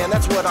ruckus, man,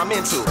 that's what I'm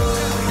into.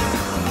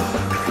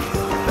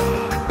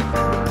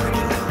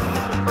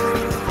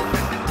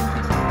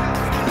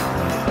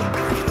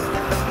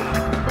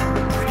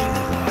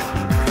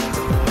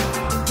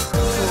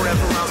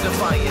 Forever I'm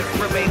defiant,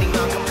 remaining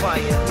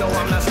non-compliant. No,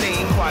 I'm not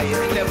staying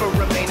quiet, never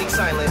remaining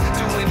silent.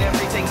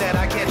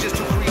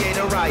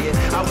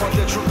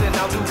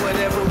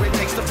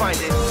 find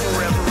it.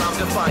 Forever I'm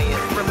defiant,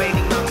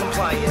 remaining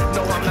non-compliant.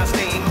 No, I'm not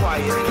staying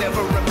quiet,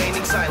 never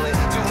remaining silent.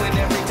 Doing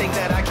everything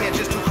that I can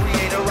just to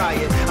create a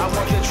riot. I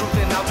want the truth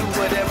and I'll do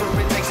whatever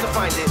it takes to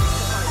find it.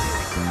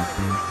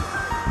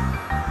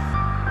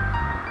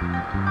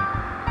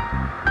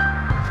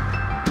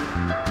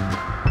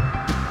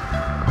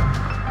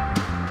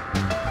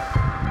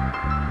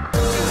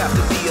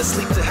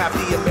 Asleep to have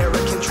the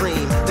American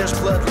dream. There's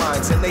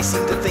bloodlines and they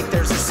seem to think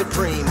there's a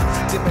supreme.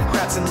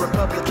 Democrats and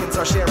Republicans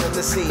are sharing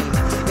the scene.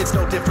 It's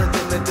no different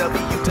than the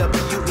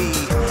WWE.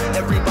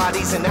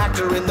 Everybody's an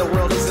actor and the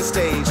world is a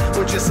stage.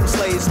 We're just some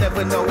slaves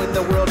never knowing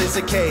the world is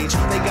a cage.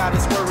 They got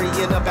us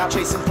worrying about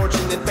chasing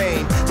fortune and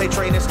fame. They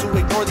train us to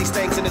ignore these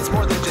things and it's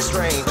more than just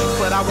strange.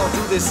 But I won't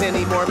do this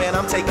anymore, man,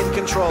 I'm taking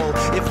control.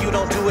 If you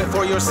don't do it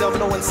for yourself,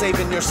 no one's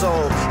saving your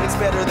soul. It's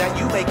better that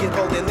you make it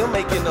whole than they'll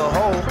make it a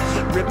hole.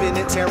 Ripping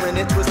it, tearing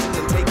it, twisting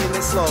and taking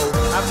it slow.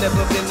 I've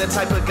never been the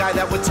type of guy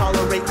that would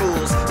tolerate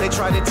fools. They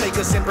try to take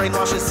us and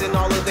brainwash us in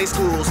all of their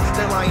schools.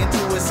 They're lying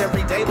to us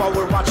every day while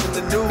we're watching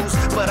the news.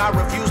 But I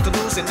refuse to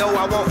lose and no,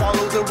 I won't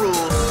follow the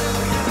rules.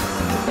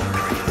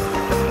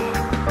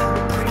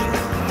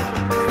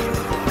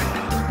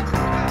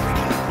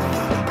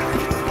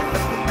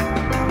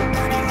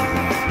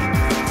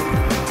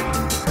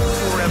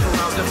 Forever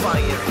I'm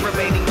defiant,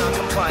 remaining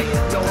non-compliant.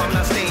 No, I'm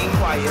not staying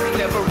quiet,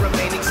 never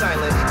remaining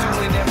silent.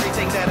 Doing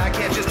everything that I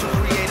can just to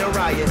create a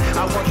riot.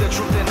 I want the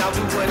truth and I'll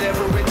do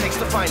whatever it takes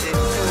to find it.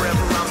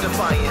 Forever I'm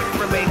defiant,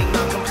 remaining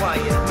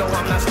non-compliant. No,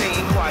 I'm not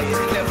staying quiet,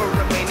 never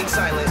remaining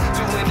silent.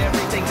 Doing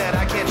everything that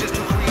I can just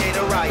to create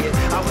a riot.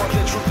 I want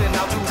the truth and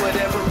I'll do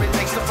whatever it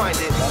takes to find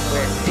it. What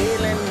we're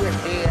dealing with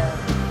here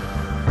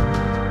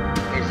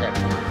is a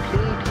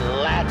complete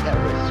lack of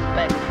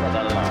respect for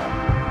the law.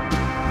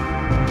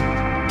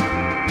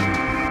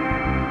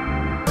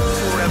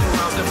 Forever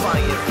I'm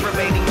defiant,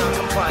 remaining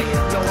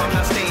non-compliant. No, I'm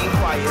not staying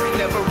quiet,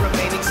 never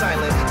remaining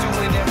silent.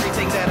 Doing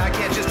everything that I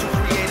can just to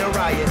create a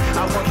riot.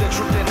 I want the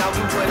truth and I'll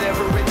do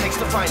whatever it takes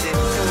to find it.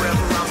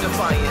 Forever I'm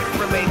defiant,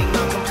 remaining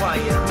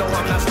non-compliant. No,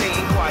 I'm not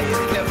staying quiet,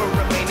 never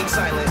remaining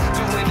silent.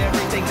 Doing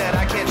everything that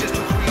I can just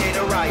to create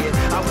a riot.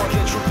 I want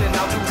the truth and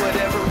I'll do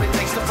whatever it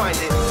takes to find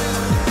it.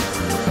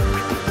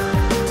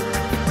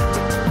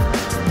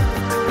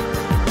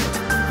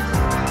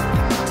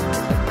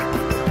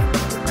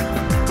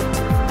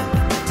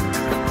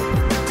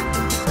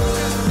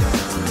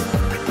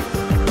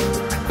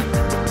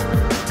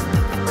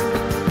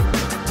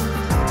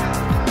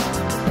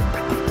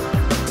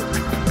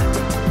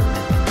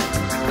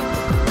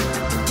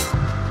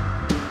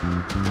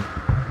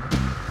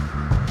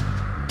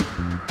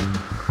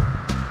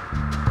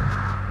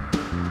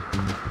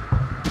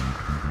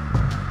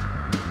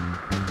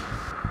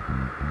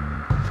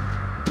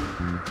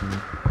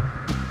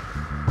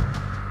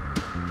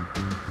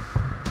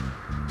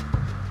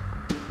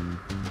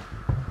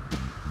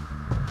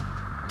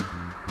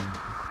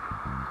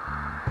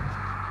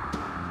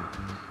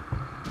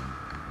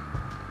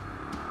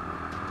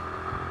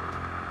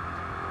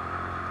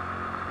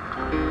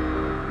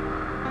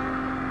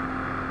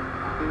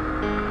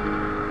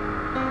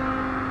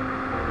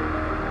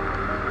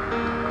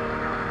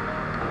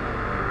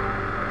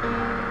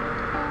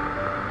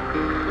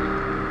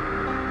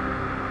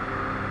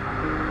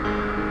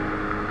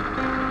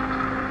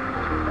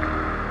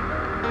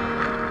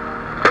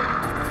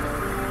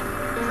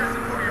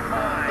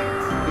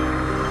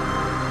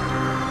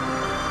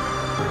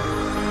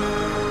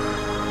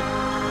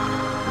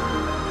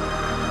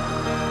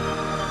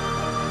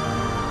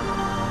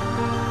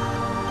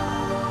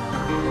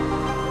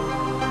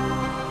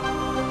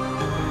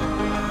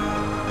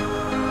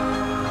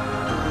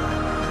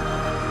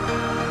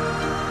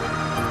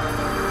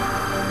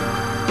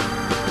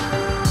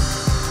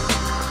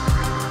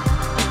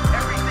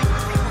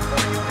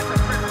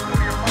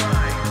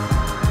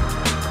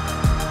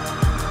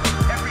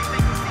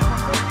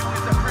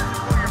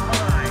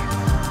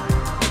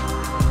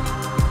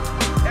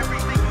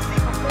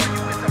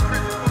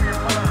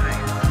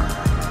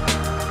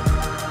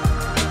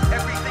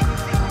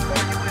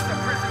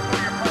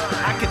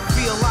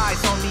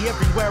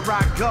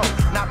 I go.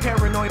 Not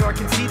paranoid or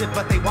conceited,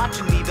 but they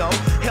watching me though.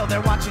 Hell,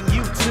 they're watching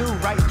you too,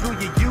 right through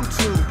your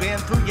YouTube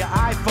and through your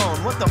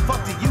iPhone. What the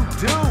fuck do you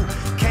do?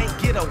 Can't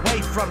get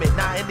away from it,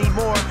 not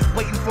anymore.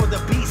 Waiting for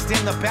the beast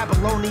and the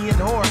Babylonian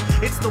whore.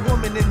 It's the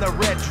woman in the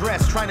red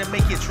dress trying to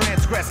make you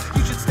transgress.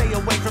 You should stay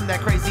away from that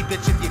crazy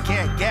bitch if you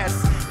can't guess.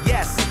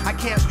 Yes, I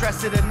can't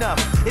stress it enough.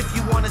 If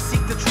you wanna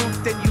seek the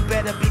truth, then you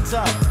better be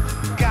tough.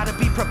 Gotta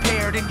be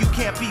prepared and you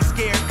can't be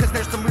scared, cause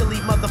there's some really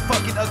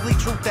motherfucking ugly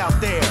truth out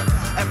there.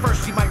 At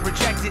first you might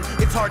reject it,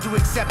 it's hard to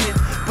accept it,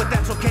 but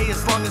that's okay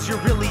as long as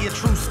you're really a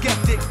true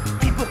skeptic.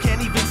 People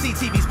can't even see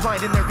TV's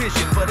blind in their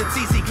vision, but it's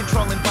easy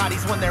controlling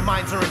bodies when their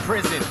minds are in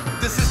prison.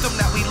 The system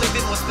that we live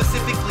in was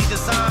specifically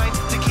designed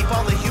to keep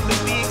all the human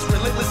beings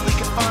relentlessly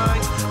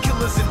confined.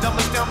 Kill us and dumb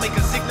us down, make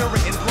us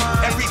ignorant and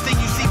blind. Everything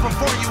you see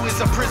before you is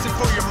a prison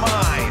for your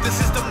mind. The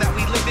system that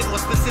we live in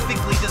was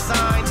specifically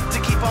designed to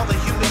keep all the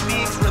human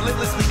beings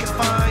relentlessly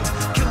confined.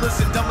 Kill us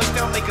and dumb us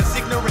down, make us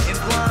ignorant and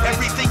blind.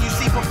 Everything you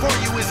see before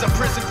you is is a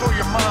prison for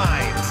your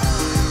mind.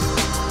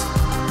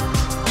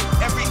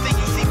 Everything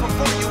you see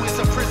before you is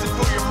a prison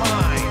for your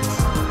mind.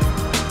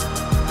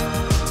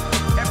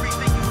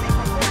 Everything you see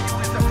before you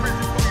is a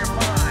prison for your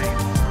mind.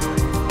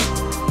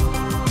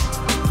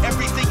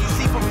 Everything you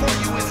see before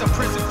you is a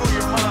prison for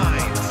your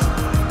mind.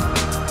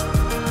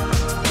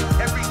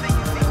 Everything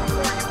you see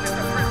before you is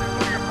a prison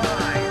for your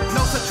mind.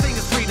 No such thing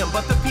as freedom,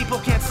 but the people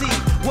can't see.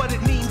 What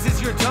it means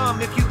is you're dumb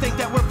if you think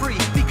that we're free,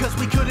 because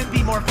we couldn't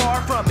be more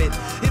far from it.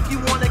 If you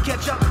wanna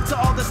catch up to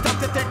all the stuff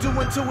that they're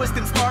doing to us,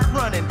 then start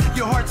running.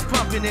 Your heart's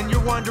pumping and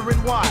you're wondering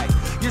why.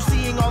 You're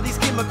seeing all these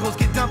chemicals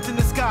get dumped in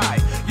the sky.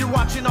 You're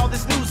watching all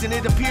this news and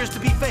it appears to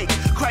be fake.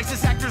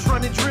 Crisis actors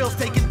running drills,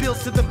 taking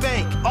bills to the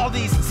bank. All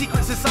these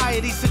secret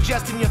societies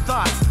suggesting your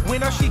thoughts.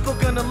 When are sheeple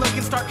gonna look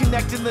and start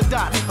connecting the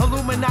dots?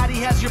 Illuminati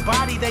has your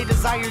body, they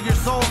desire your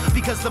soul,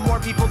 because the more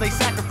people they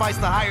sacrifice,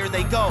 the higher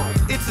they go.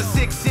 It's a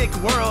sick, sick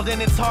world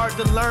and it's hard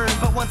to learn,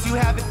 but once you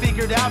have it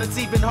figured out, it's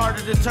even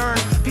harder to turn.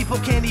 People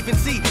can't even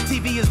see,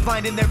 TV is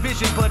blinding their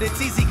vision, but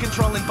it's easy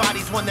controlling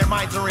bodies when their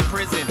minds are in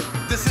prison.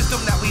 The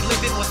system that we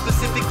live in was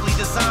specifically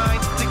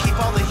designed to keep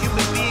all the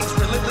human beings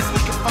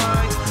relentlessly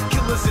confined.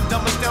 Kill us and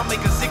dumb us down,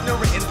 make us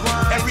ignorant and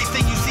blind.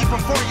 Everything you see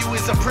before you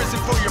is a prison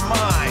for your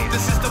mind. The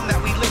system that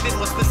we live in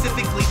was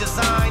specifically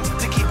designed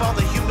to keep all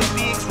the human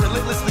beings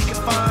relentlessly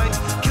confined.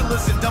 Kill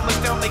us and dumb us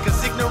down, make us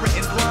ignorant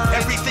and blind.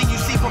 Everything you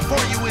see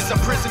before you is a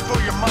prison for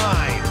your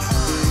mind.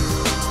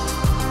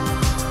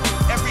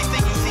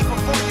 Everything you see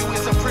before you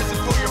is a prison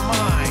for your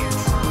mind.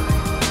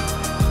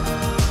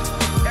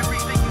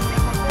 Everything you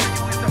see before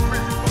you is a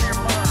prison for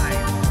your mind.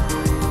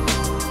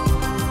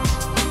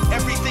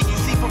 Everything you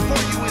see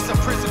before you is a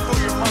prison for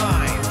your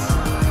mind.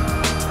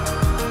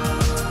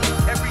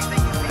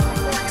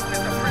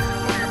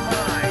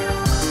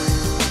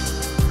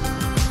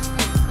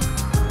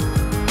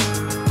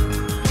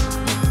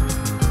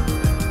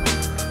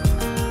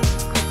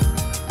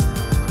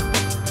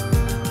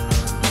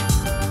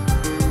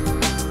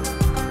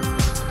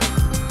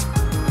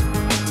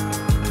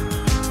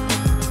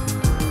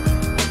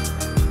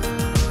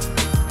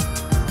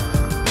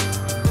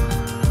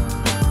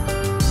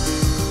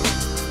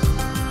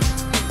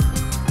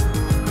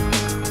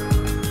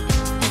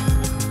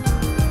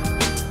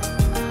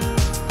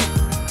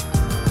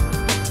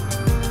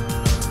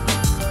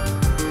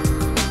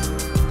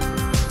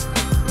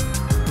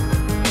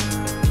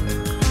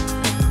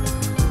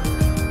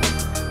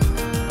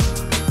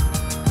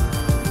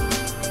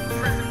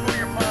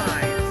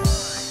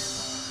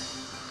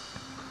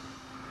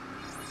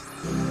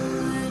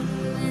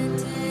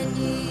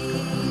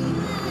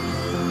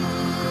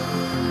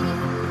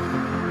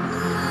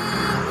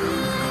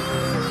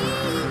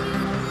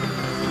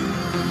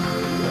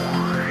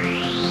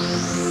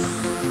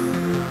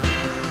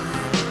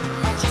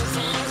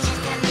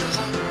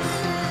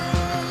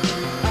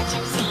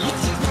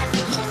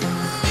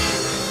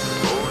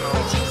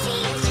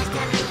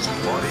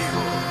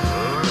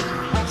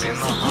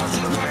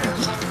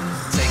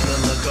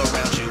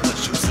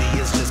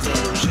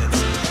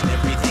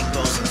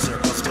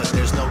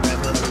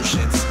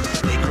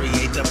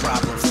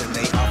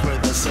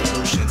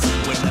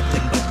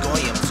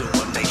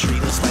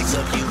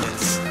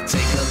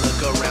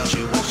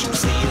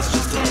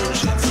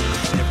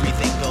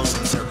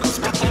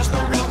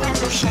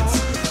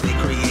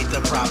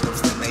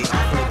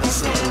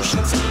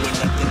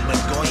 Everything you see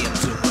before you is a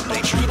prison for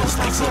your mind.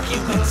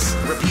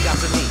 Repeat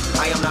after me,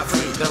 I am not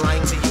free. They're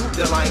lying to you,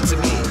 they're lying to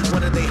me.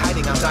 What are they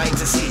hiding? I'm dying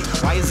to see.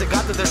 Why is it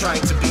God that they're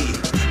trying to be?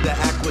 The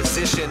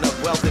acquisition of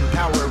wealth and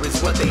power is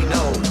what they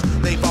know.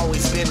 They've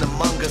always been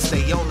among us,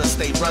 they own us,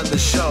 they run the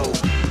show.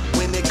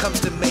 When it comes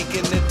to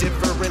making a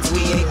difference,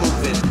 we ain't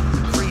moving.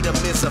 Freedom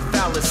is a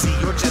fallacy,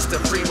 you're just a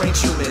free-range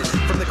human.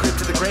 From the crib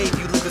to the grave,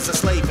 you live as a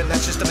slave, and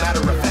that's just a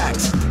matter of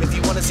fact. If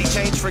you wanna see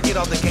change, forget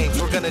all the games,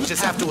 we're gonna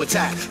just have to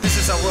attack. This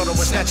is our world and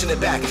we're snatching it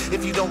back.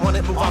 If you don't want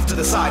it, move off to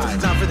the side.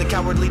 Not for the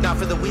cowardly, not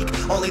for the weak,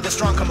 only the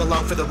strong come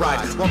along for the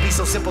ride. Won't be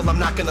so simple, I'm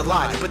not gonna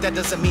lie, but that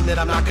doesn't mean that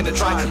I'm not gonna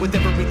try. With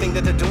everything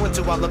that they're doing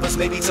to all of us,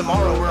 maybe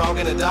tomorrow we're all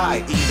gonna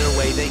die. Either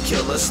way, they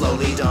kill us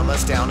slowly, dumb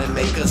us down and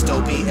make us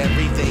dopey.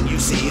 Everything you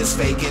see is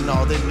fake and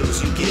all the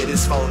news you get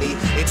is phony.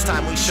 It's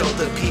time we show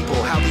the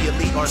people how the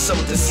elite are so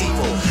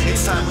deceitful.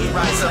 It's time we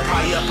rise up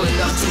high up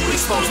enough to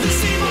expose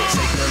this evil.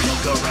 Take a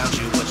look around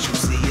you, what you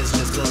see is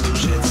just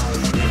illusions.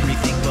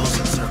 Everything goes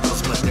in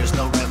circles, but there's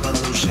no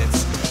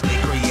revolutions. They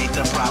create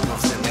the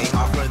problems and they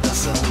offer the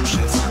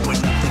solutions. We're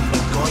nothing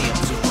but goyim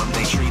to them,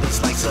 they treat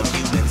us like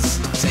subhumans.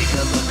 Take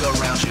a look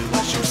around you,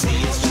 what you see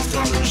is just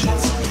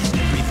illusions.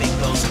 Everything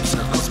goes in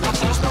circles, but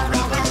there's no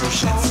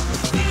revolutions.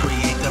 They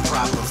create the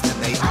problems, then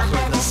they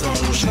offer the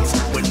solutions.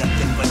 We're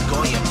nothing but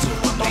goyim to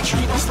them, they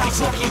treat us like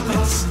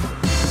subhumans.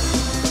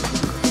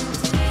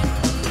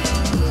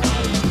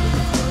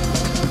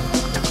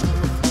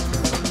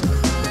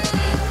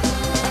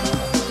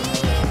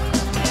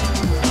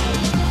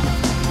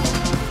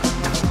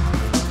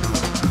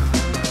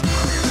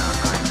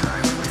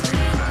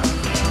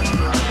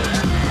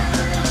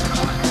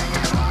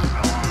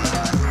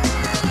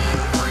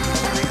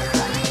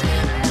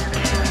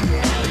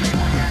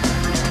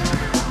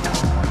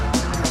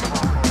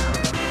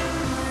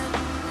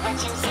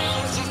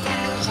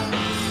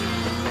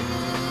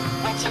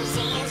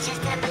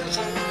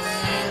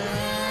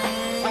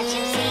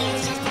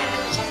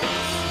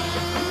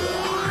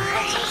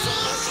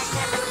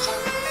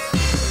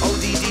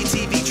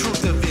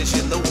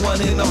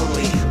 one and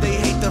only. They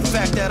hate the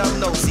fact that I'm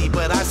nosy,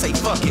 but I say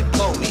fuck it,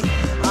 blow me.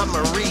 I'm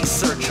a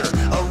researcher,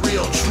 a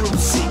real truth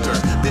seeker.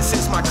 This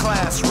is my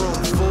classroom,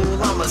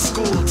 fool, I'm a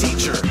school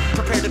teacher.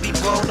 Prepare to be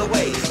blown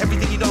away,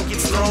 everything you know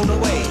gets thrown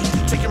away.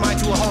 Take your mind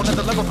to a whole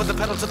nother level, put the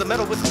pedal to the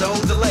metal with no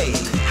delay.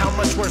 How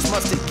much worse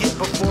must it get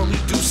before we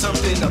do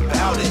something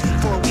about it?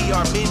 For we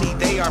are many,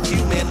 they are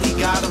few, man, we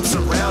got them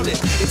surrounded.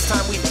 It's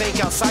time we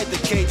think outside the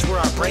cage where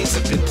our brains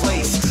have been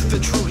placed. The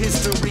true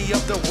history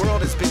of the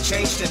world has been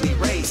changed and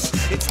erased.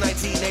 It's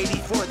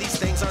 1984, these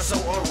things are so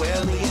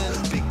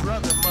Orwellian. Big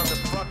brother,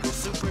 motherfucker,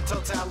 super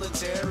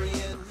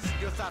totalitarian.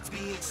 Your thoughts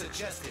being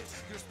suggested,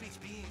 your speech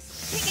being...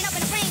 Picking up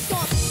in a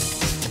brainstorm.